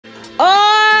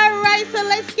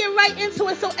right into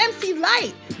it. So MC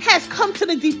Lyte has come to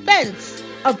the defense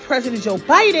of President Joe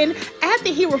Biden after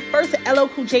he refers to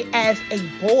llcoolj as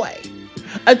a boy,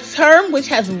 a term which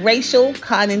has racial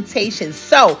connotations.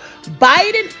 So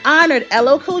Biden honored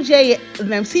llcoolj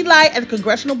and MC Lyte at the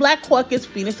Congressional Black Caucus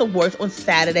Phoenix Awards on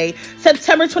Saturday,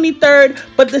 September 23rd,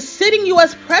 but the sitting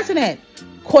U.S. president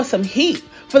caught some heat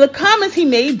for the comments he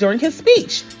made during his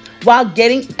speech while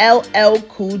getting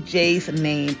llcoolj's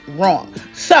name wrong.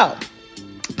 So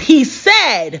he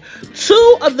said,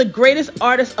 two of the greatest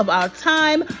artists of our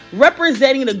time,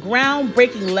 representing the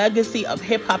groundbreaking legacy of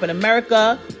hip-hop in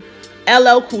America,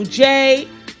 llcoolj.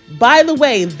 By the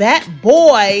way, that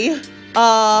boy,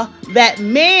 that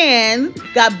man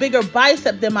got bigger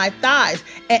bicep than my thighs.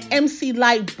 And MC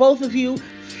Lyte, both of you,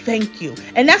 thank you.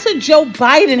 And that's what Joe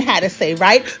Biden had to say,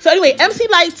 right? So anyway, MC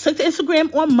Lyte took to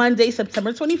Instagram on Monday,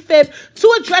 September 25th,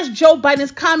 to address Joe Biden's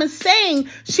comments, saying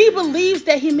she believes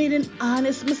that he made an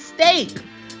honest mistake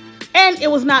and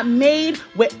it was not made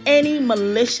with any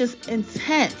malicious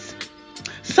intent.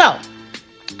 So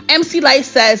MC Lyte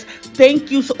says, thank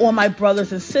you to all my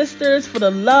brothers and sisters for the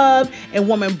love and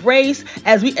warm embrace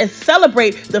as we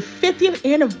celebrate the 50th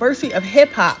anniversary of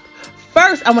hip hop.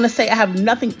 First, I want to say I have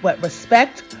nothing but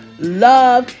respect,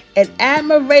 love, and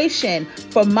admiration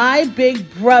for my big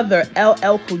brother,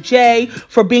 llcoolj,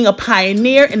 for being a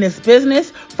pioneer in this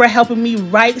business, for helping me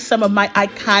write some of my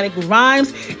iconic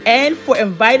rhymes, and for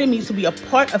inviting me to be a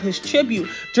part of his tribute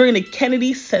during the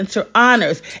Kennedy Center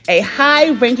Honors, a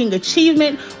high-ranking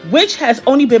achievement which has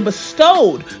only been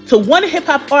bestowed to one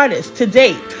hip-hop artist to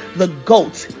date, the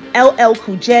GOAT,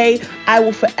 llcoolj. I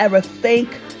will forever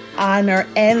thank, honor,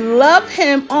 and love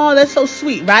him. Oh, that's so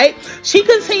sweet, right? She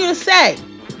continued to say,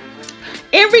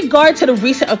 in regard to the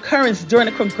recent occurrence during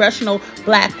the Congressional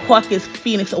Black Caucus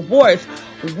Phoenix Awards,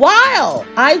 while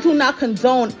I do not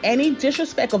condone any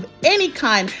disrespect of any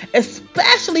kind,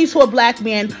 especially to a black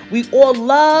man we all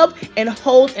love and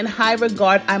hold in high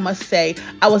regard, I must say,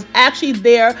 I was actually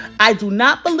there. I do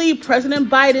not believe President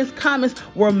Biden's comments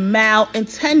were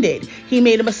malintended. He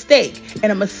made a mistake,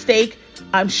 and a mistake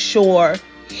I'm sure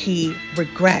he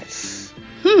regrets.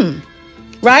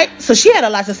 Right? So she had a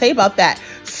lot to say about that.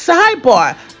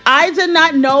 Sidebar, I did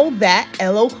not know that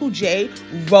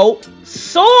llcoolj wrote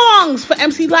songs for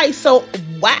MC Lyte. So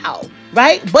wow,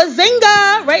 right?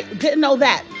 Bazinga, right? Didn't know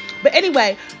that. But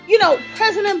anyway,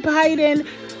 President Biden,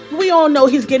 we all know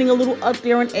he's getting a little up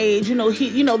there in age.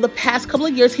 The past couple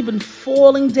of years, he's been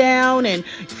falling down and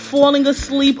falling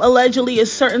asleep allegedly at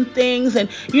certain things. And,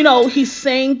 he's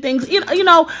saying things,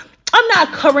 I'm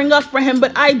not covering up for him,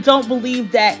 but I don't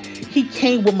believe that he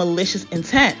came with malicious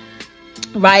intent,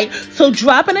 right? So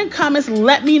drop it in comments.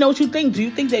 Let me know what you think. Do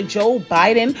you think that Joe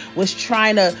Biden was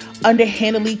trying to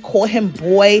underhandedly call him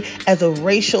boy as a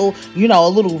racial, a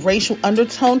little racial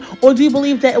undertone? Or do you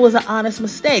believe that it was an honest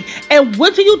mistake? And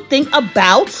what do you think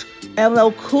about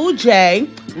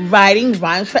llcoolj writing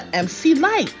rhymes for MC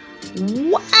Lyte?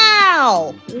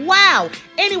 Wow.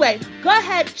 Anyway, go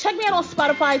ahead. Check me out on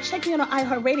Spotify. Check me out on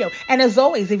iHeartRadio. And as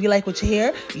always, if you like what you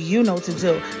hear, you know what to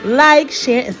do. Like,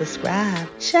 share, and subscribe.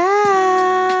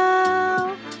 Ciao.